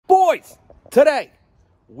Boys, today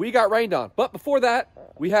we got rained on, but before that,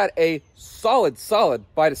 we had a solid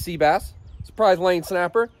bite of sea bass, surprise lane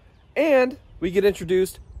snapper, and we get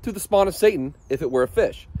introduced to the spawn of Satan if it were a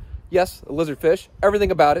fish. Yes, a lizard fish,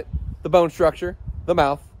 everything about it, the bone structure, the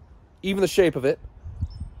mouth, even the shape of it,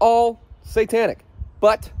 all satanic.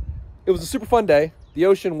 But it was a super fun day. The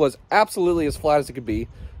ocean was absolutely as flat as it could be,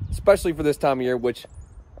 especially for this time of year, which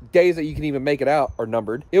days that you can even make it out are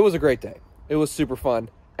numbered. It was a great day. It was super fun.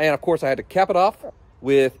 And of course I had to cap it off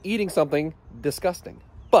with eating something disgusting.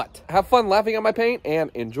 But have fun laughing at my pain and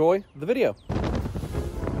enjoy the video.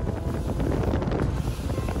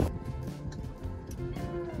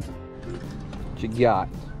 What you got?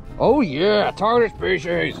 Oh yeah, target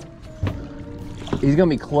species. He's gonna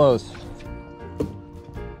be close.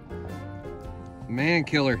 Man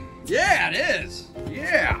killer. Yeah, it is.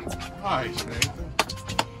 Yeah. Nice, Nathan.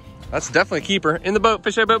 That's definitely a keeper. In the boat,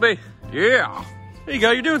 fish eye boat B. Yeah. There you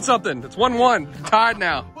go, you're doing something. It's 1-1. Tied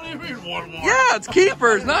now. What do you mean 1-1? Yeah, it's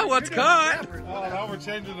keepers, not what's caught. Oh, now we're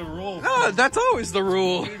changing the rules. No, that's always the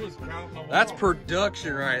rule. He was counting them That's all.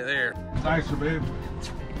 production right there. Nicer, babe.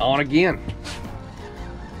 On again.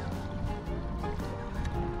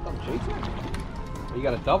 Oh, you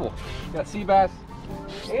got a double. You got sea bass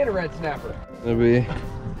and a red snapper. Maybe.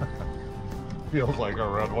 Feels like a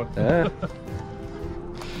red one. Yeah.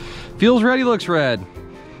 Feels red, he looks red.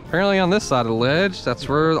 Apparently on this side of the ledge, that's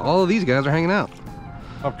where all of these guys are hanging out.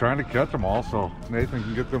 I'm trying to catch them all so Nathan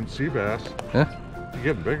can get them sea bass. Yeah. They're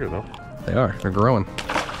getting bigger though. They are, they're growing.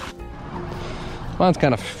 Mine's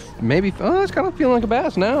kind of, maybe, oh, it's kind of feeling like a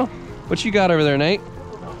bass now. What you got over there, Nate?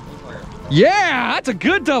 Yeah, that's a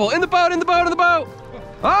good double. In the boat, in the boat, in the boat.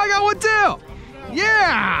 Oh, I got one too.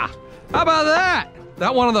 Yeah. How about that?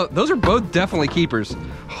 That one of the, those are both definitely keepers.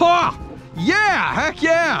 Ha! Yeah, heck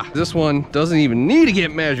yeah. This one doesn't even need to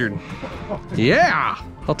get measured. Yeah,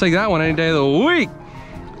 I'll take that one any day of the week.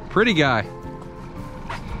 Pretty guy.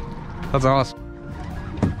 That's awesome.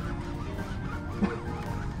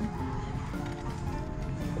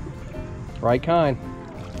 Right kind.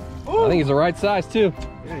 Ooh. I think he's the right size too.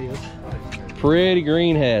 Yeah, he is. Pretty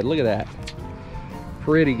green head, look at that.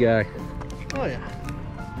 Pretty guy. Oh yeah.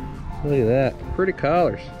 Look at that, pretty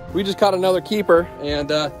collars. We just caught another keeper and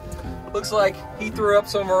looks like he threw up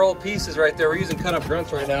some of our old pieces right there. We're using cut up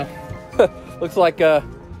grunts right now. Looks like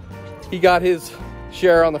he got his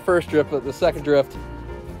share on the first drift, but the second drift,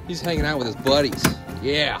 he's hanging out with his buddies.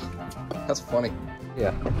 Yeah, that's funny.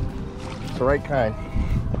 Yeah, it's the right kind.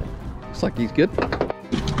 Looks like he's good.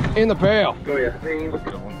 In the pail. Go yeah.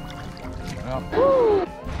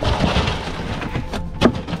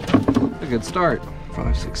 A good start.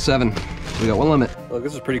 5, 6, 7. We got one limit. Look,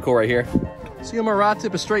 this is pretty cool right here. See how my rod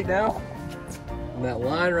tip is straight now? And that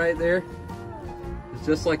line right there is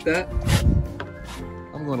just like that.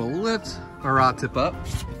 I'm gonna lift my rod tip up.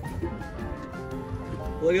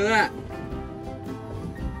 Look at that.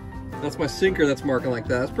 That's my sinker that's marking like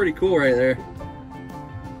that. That's pretty cool right there.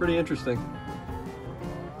 Pretty interesting.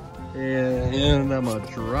 And I'm gonna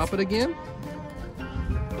drop it again.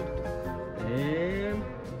 And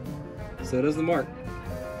so does the mark.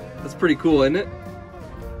 That's pretty cool, isn't it?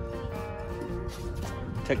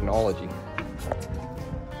 Technology.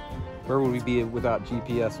 Where would we be without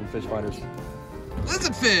GPS and fish finders?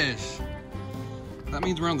 Lizard fish! That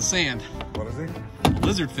means we're on the sand. What is he?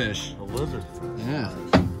 Lizard fish. A lizard. Yeah.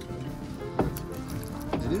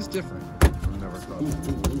 It is different. I've never thought.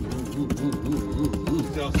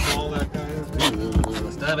 See how small that guy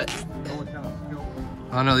is? Stop it.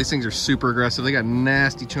 Oh no, these things are super aggressive. They got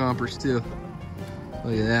nasty chompers too.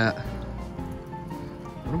 Look at that. I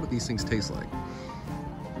wonder what these things taste like.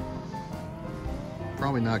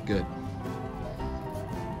 Probably not good.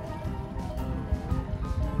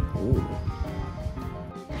 Ooh.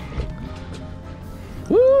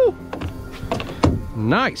 Woo!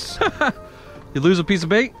 Nice. You lose a piece of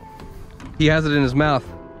bait? He has it in his mouth.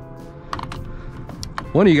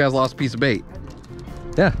 One of you guys lost a piece of bait.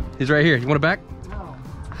 Yeah, he's right here. You want it back? No.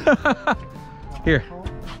 Here.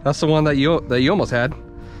 That's the one that you almost had.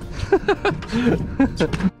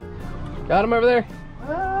 Got him over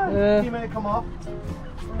there? He may come off.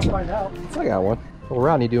 We'll find out. I got one. Little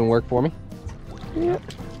Rodney doing work for me. Yeah.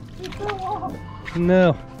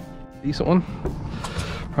 No. Decent one.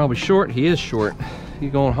 Probably short. He is short.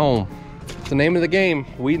 He's going home. It's the name of the game.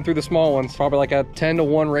 Weeding through the small ones. Probably like a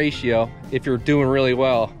 10-to-1 ratio if you're doing really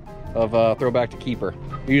well of throwback to keeper.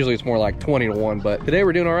 Usually it's more like 20-to-1, but today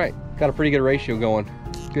we're doing all right. Got a pretty good ratio going.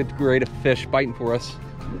 Good grade of fish biting for us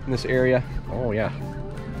in this area. Oh yeah,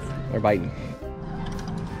 they're biting.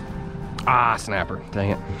 Ah, snapper,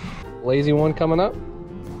 dang it. Lazy one coming up.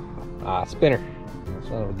 Ah, spinner.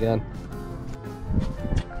 Son of a gun.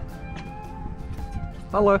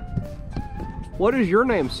 Hello. What is your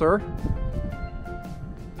name, sir?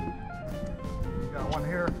 Got one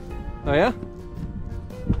here. Oh yeah?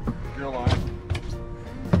 Your line.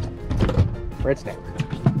 Red snake.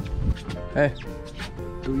 Hey,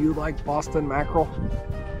 do you like Boston mackerel?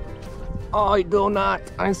 Oh, I do not.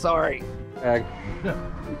 I'm sorry. Ag.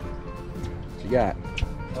 What you got?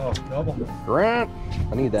 Oh, double. Grant.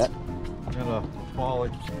 I need that. And a volley.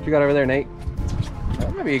 What you got over there, Nate?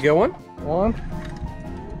 That might be a good one. One.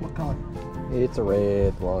 What color? It's a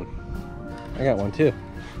red one. I got one too.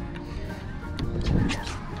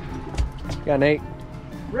 You got Nate?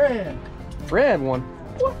 Red. Red one.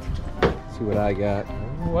 What? Let's see what I got.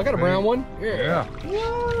 Oh, I got a brown one. Yeah.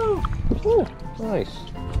 Woo! Ooh, nice.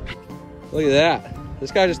 Look at that.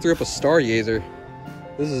 This guy just threw up a stargazer.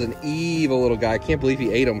 This is an evil little guy. I can't believe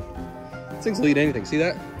he ate him. These things will eat anything. See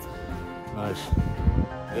that? Nice.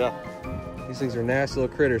 Yeah. These things are nasty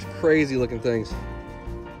little critters. Crazy looking things.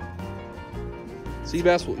 Sea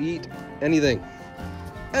bass will eat anything.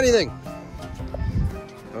 Anything.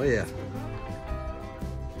 Oh yeah.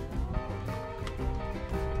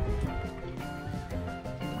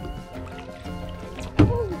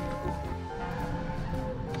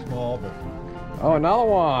 Small, but Oh, another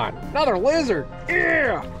one. Another lizard.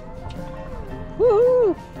 Yeah.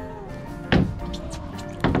 Woohoo.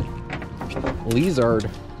 Lizard.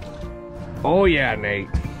 Oh yeah, Nate.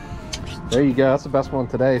 There you go. That's the best one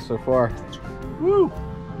today so far. Woo.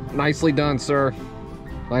 Nicely done, sir.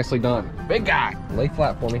 Nicely done. Big guy. Lay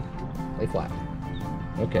flat for me. Lay flat.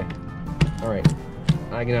 Okay. All right.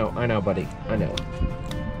 I know, buddy. I know.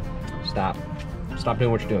 Stop. Stop doing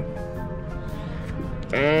what you're doing.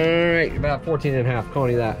 All right, about 14 and a half,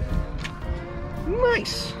 calling you that.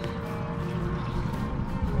 Nice.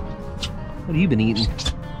 What have you been eating?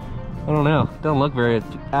 I don't know. Doesn't look very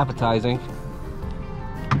appetizing.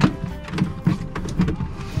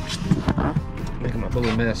 Making my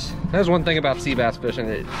little mess. That's one thing about sea bass fishing.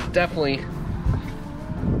 It definitely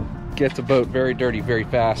gets a boat very dirty very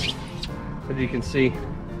fast. As you can see,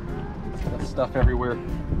 got stuff everywhere.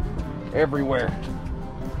 Everywhere.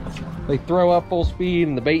 They throw up full speed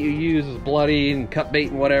and the bait you use is bloody and cut bait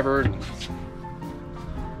and whatever.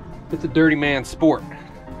 It's a dirty man's sport,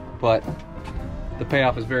 but the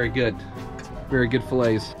payoff is very good. Very good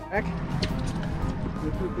fillets.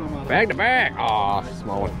 Bag to bag. Aw,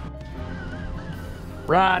 small one.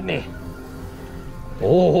 Rodney.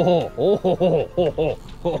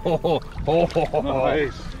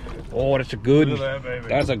 nice. Oh, that's a good one. Look at that, baby.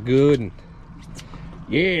 That's a good one.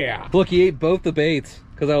 Yeah. Look, he ate both the baits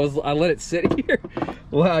because I let it sit here.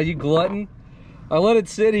 Wow, you glutton. I let it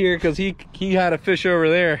sit here because he had a fish over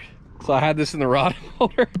there. So I had this in the rod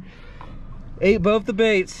holder. Ate both the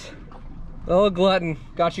baits. Oh, glutton.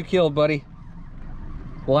 Got you killed, buddy.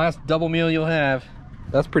 Last double meal you'll have.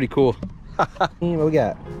 That's pretty cool. What we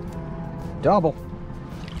got? Double.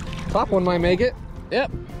 Top one might make it.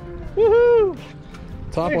 Yep. Woohoo!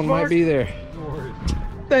 Top one might be there.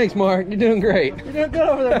 Thanks, Mark. You're doing great. You're doing good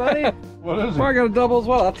over there, buddy. What is it? Mark got a double as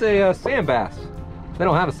well. That's a sand bass. They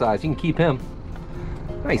don't have a size. You can keep him.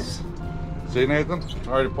 Nice. See, Nathan?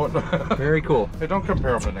 Already put. Very cool. Hey, don't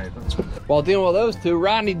compare them to Nathan. While dealing with those two,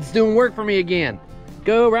 Rodney's doing work for me again.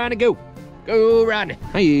 Go, Rodney, go. Go, Rodney.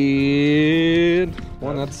 And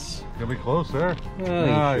one that's Gonna be close there.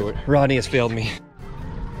 nice. Short. Rodney has failed me.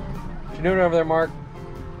 What you doing over there, Mark?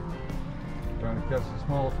 Trying to catch the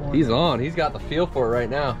smallest one. He's on. He's got the feel for it right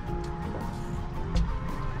now.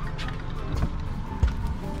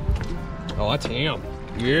 Oh, that's him.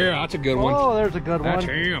 Yeah, that's a good one. Oh, there's a good That's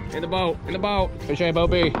one. him. In the boat. In the boat. Fish A,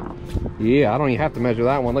 boat B. Yeah, I don't even have to measure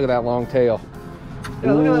that one. Look at that long tail.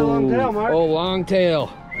 Yeah, look at that long tail, Ooh. Mark. Oh, long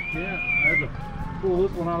tail. I can't. I had to pull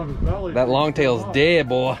this one out of his belly. That long tail's dead,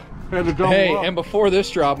 boy. Had to double Hey, up. and before this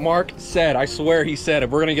drop, Mark said, I swear he said,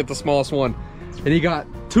 we're gonna get the smallest one. And he got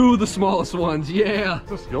two of the smallest ones. Yeah.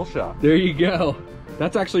 It's a skill shot. There you go.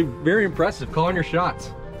 That's actually very impressive. Calling your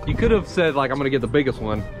shots. You could have said, like, I'm gonna get the biggest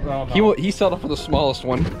one. Well, no. He settled for the smallest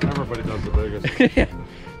one. Everybody does the biggest.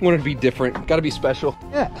 Wanted to be different. Gotta be special.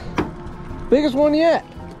 Yeah. Biggest one yet.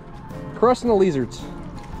 Crushing the lizards.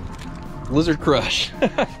 Lizard crush.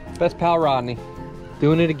 Best pal Rodney.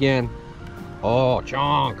 Doing it again. Oh,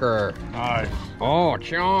 chonker. Nice. Oh,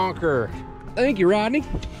 chonker. Thank you, Rodney.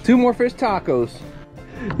 Two more fish tacos.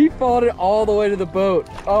 He followed it all the way to the boat.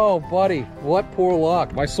 Oh, buddy, what poor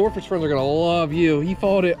luck. My swordfish friends are gonna love you. He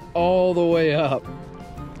followed it all the way up.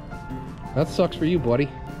 That sucks for you, buddy.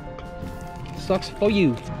 Sucks for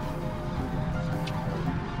you.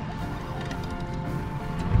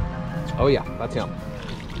 Oh yeah, that's him.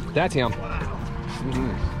 That's him.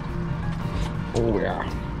 Oh yeah.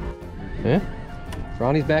 Yeah.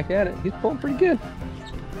 Ronnie's back at it. He's pulling pretty good.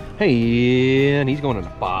 Hey, and he's going in the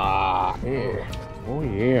box. Yeah. Oh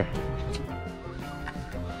yeah.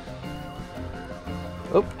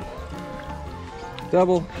 Oh.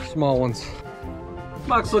 Double small ones.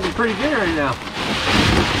 Box looking pretty good right now,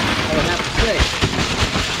 I would have to say.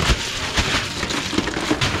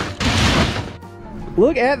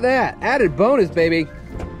 Look at that. Added bonus, baby.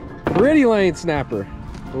 Pretty lane snapper.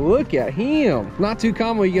 Look at him. Not too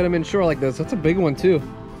common when you get him inshore like this. That's a big one too.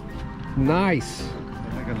 Nice.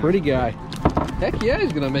 Pretty guy. Heck yeah,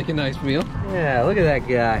 he's gonna make a nice meal. Yeah, look at that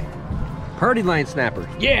guy. Pretty lane snapper.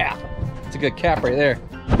 Yeah. It's a good cap right there.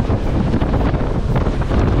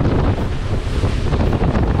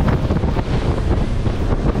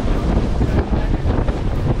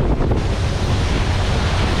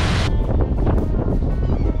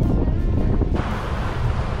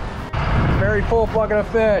 Very full bucket of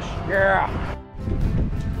fish. Yeah.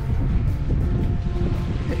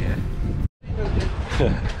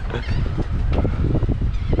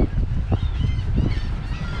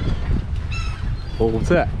 Oh, what's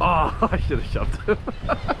that? Oh, I should have shoved it.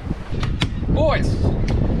 Boys,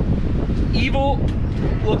 evil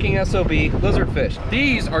looking SOB lizardfish.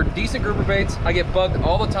 These are decent grouper baits. I get bugged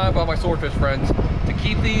all the time by my swordfish friends to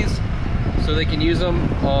keep these so they can use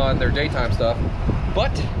them on their daytime stuff.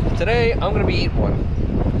 But today I'm gonna be eating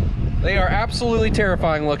one. They are absolutely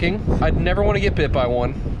terrifying looking. I'd never want to get bit by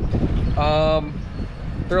one.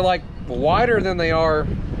 They're like wider than they are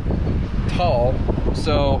tall,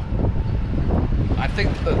 so I think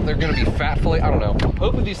they're gonna be fat fillet. I don't know.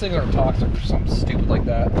 Hopefully these things aren't toxic or something stupid like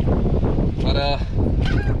that. But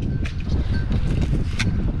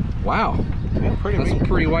wow, that's some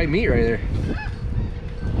pretty white meat right there.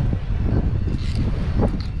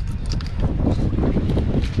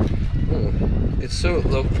 It's so,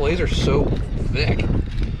 the fillets are so thick.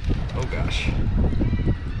 Oh gosh.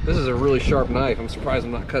 This is a really sharp knife. I'm surprised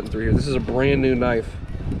I'm not cutting through here. This is a brand new knife.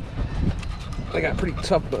 They got pretty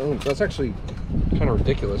tough bones. That's actually kind of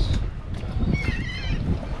ridiculous.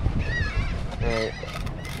 Alright.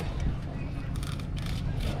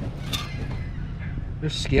 Their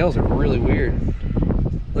scales are really weird.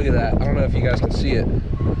 Look at that. I don't know if you guys can see it,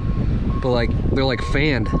 but like they're like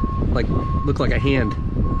fanned, like look like a hand.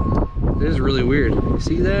 It is really weird. You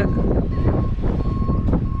see that?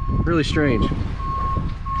 Really strange.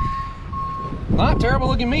 Not terrible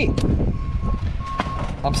looking meat.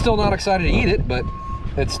 I'm still not excited to eat it, but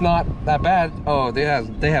it's not that bad. Oh, they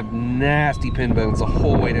have nasty pin bones the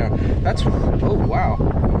whole way down. That's, oh wow.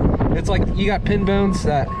 It's like you got pin bones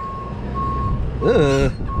that,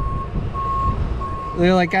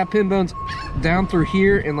 they like got pin bones down through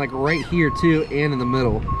here and like right here too, and in the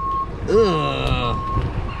middle.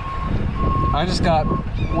 I just got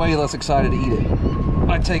way less excited to eat it.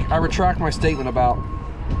 I retract my statement about,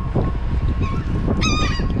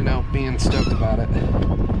 you know, being stoked about it.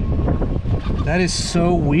 That is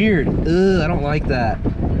so weird. Ugh, I don't like that.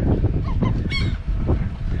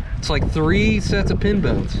 It's like 3 sets of pin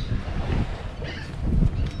bones.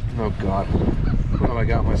 Oh God, what have I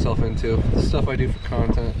got myself into? The stuff I do for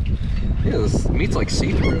content. Yeah, this meat's like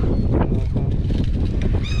see-through.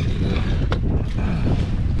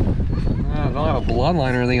 I don't have a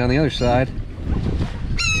bloodline or anything on the other side.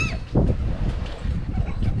 I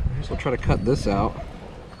guess I'll try to cut this out.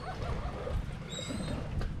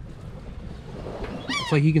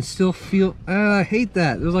 It's like you can still feel, I hate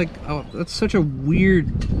that. There's like, oh, that's such a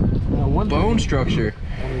weird bone structure.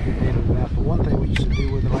 One thing we used to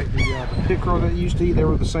do with it, like the pickerel that you used to eat, they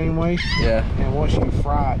were the same way. Yeah. And once you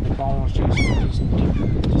fry it, the bones just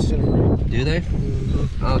disintegrate. Do they?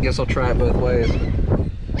 Mm-hmm. I guess I'll try it both ways. I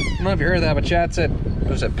don't know if you heard that, but Chad said,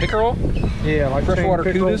 was it pickerel? Yeah, like freshwater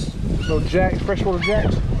kudas. Little jacks, freshwater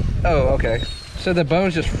jacks. Oh, okay. So the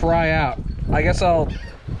bones just fry out. I guess I'll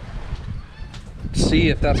see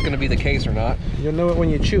if that's going to be the case or not. You'll know it when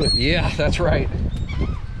you chew it. Yeah, that's right.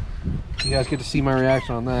 You guys get to see my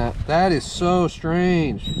reaction on that. That is so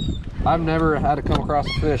strange. I've never had to come across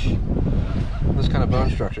a fish with this kind of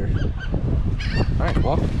bone structure. All right,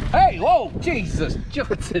 well, hey, whoa, Jesus,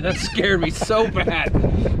 Johnson, that scared me so bad.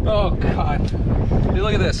 Oh God, dude,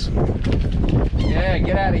 look at this. Yeah,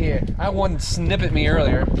 get out of here. I had one snip at me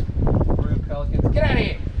earlier. Get out of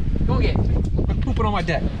here. Go get it. I'm pooping on my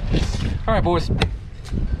deck. All right, boys,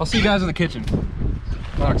 I'll see you guys in the kitchen.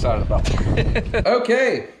 Not excited about it.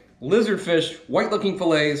 Okay, lizardfish, white looking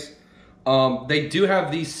fillets. They do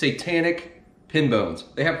have these satanic pin bones.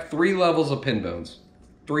 They have 3 levels of pin bones.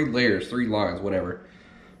 3 layers, 3 lines, whatever.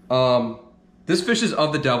 This fish is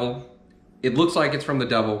of the devil. It looks like it's from the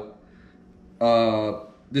devil.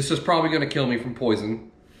 This is probably gonna kill me from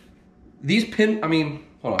poison. These hold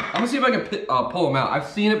on. I'm gonna see if I can pull them out. I've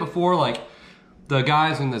seen it before, like the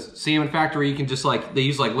guys in the salmon factory, you can just like, they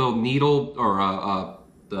use like little needle or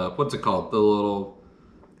what's it called? The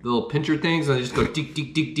little pincher things, and they just go deek,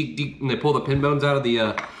 deek, deek, deek, deek, and they pull the pin bones out of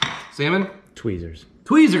the salmon. Tweezers.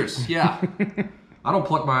 Tweezers, yeah. I don't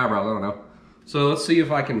pluck my eyebrows, I don't know. So let's see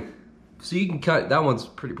if I can, so you can cut, that one's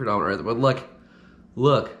pretty predominant right there, but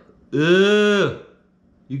look. Ugh.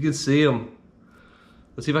 You can see them.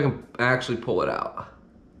 Let's see if I can actually pull it out.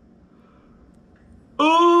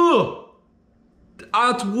 Oh!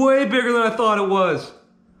 It's way bigger than I thought it was.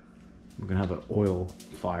 We're gonna have an oil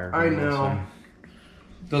fire. I know.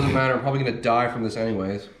 Doesn't matter, I'm probably gonna die from this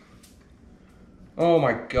anyways. Oh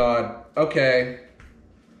my god. Okay.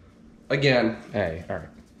 Again. Hey, alright.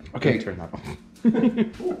 Okay, turn that off.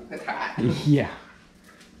 Ooh, it's hot. Yeah.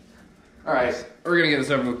 Alright, we're gonna get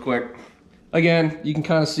this over with quick. Again, you can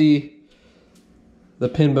kind of see the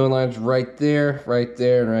pin bone lines right there,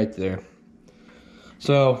 and right there.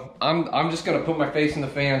 So I'm just gonna put my face in the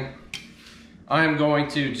fan. I am going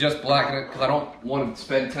to just blacken it because I don't want to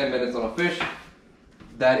spend 10 minutes on a fish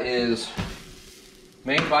that is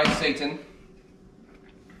made by Satan.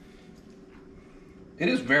 It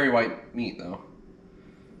is very white meat though.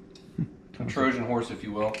 A Trojan horse, if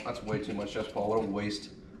you will. That's way too much Chef Paul. What a waste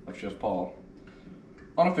of Chef Paul.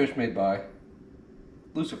 On a fish made by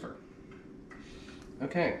Lucifer.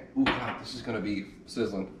 Okay. Ooh, God, this is gonna be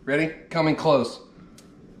sizzling. Ready? Coming close.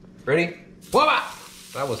 Ready? Whoa!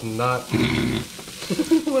 That was not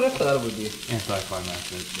what I thought it would be.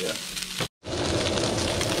 Anticlimactic. Yeah.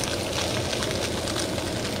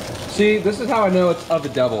 See, this is how I know it's of the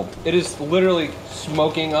devil. It is literally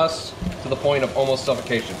smoking us to the point of almost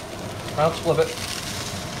suffocation. Now let's flip it.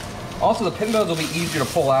 Also, the pin bones will be easier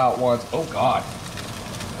to pull out once. Oh God.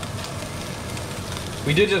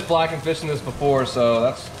 We did just blacken fish in this before, so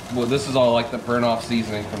that's, well, this is all like the burn off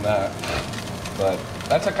seasoning from that. But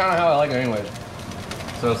that's kind of how I like it anyways.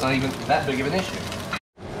 So it's not even that big of an issue.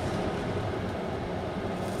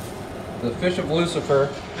 The fish of Lucifer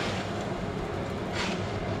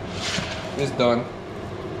is done.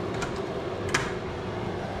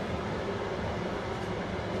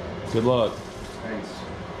 Good luck. Thanks.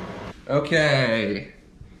 Okay.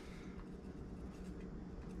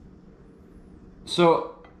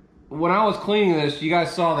 So, when I was cleaning this, you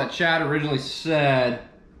guys saw that Chad originally said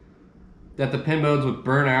that the pin bones would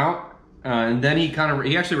burn out, and then he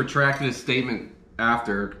actually retracted his statement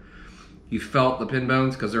after he felt the pin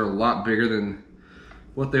bones because they're a lot bigger than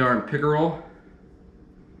what they are in pickerel.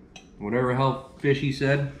 Whatever the hell fish he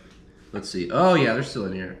said. Let's see. Oh yeah, they're still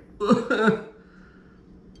in here.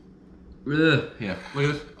 Yeah, look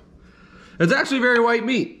at this. It's actually very white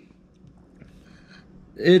meat.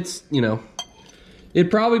 It's, you know,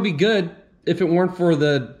 it'd probably be good if it weren't for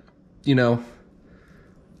the, you know,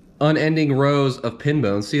 unending rows of pin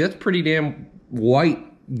bones. See, that's pretty damn white,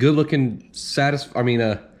 good looking, it's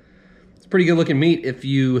pretty good looking meat if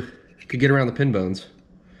you could get around the pin bones.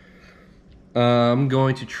 I'm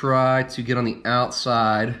going to try to get on the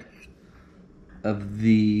outside of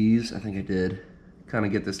these. I think I did. Kind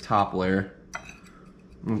of get this top layer.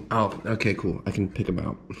 Oh, okay, cool. I can pick them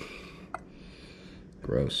out.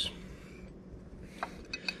 Gross.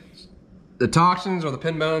 The toxins or the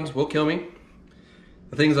pin bones will kill me.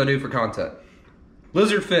 The things I do for content.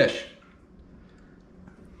 Lizard fish.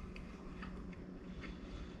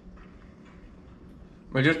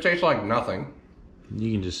 It just tastes like nothing.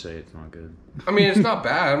 You can just say it's not good. I mean, it's not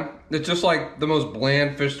bad. It's just like the most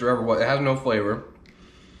bland fish there ever was. It has no flavor.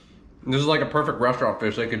 This is like a perfect restaurant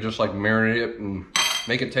fish. They could just like marinate it and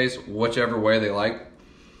make it taste whichever way they like.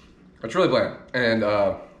 It's really bland. And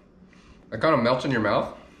it kind of melts in your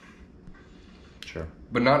mouth. Sure.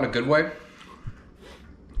 But not in a good way.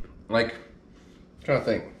 Like, I'm trying to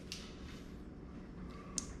think.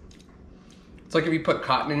 It's like if you put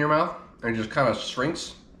cotton in your mouth and it just kind of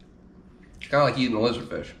shrinks. It's kind of like eating a lizard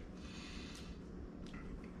fish.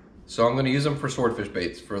 So I'm going to use them for swordfish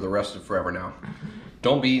baits for the rest of forever now.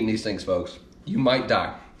 Don't be eating these things, folks. You might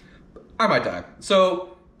die. I might die.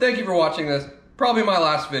 So thank you for watching this. Probably my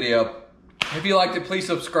last video. If you liked it, please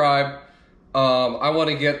subscribe. I want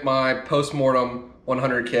to get my post-mortem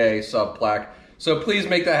 100K sub plaque. So please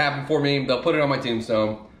make that happen for me. They'll put it on my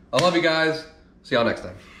tombstone. I love you guys. See y'all next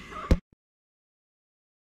time.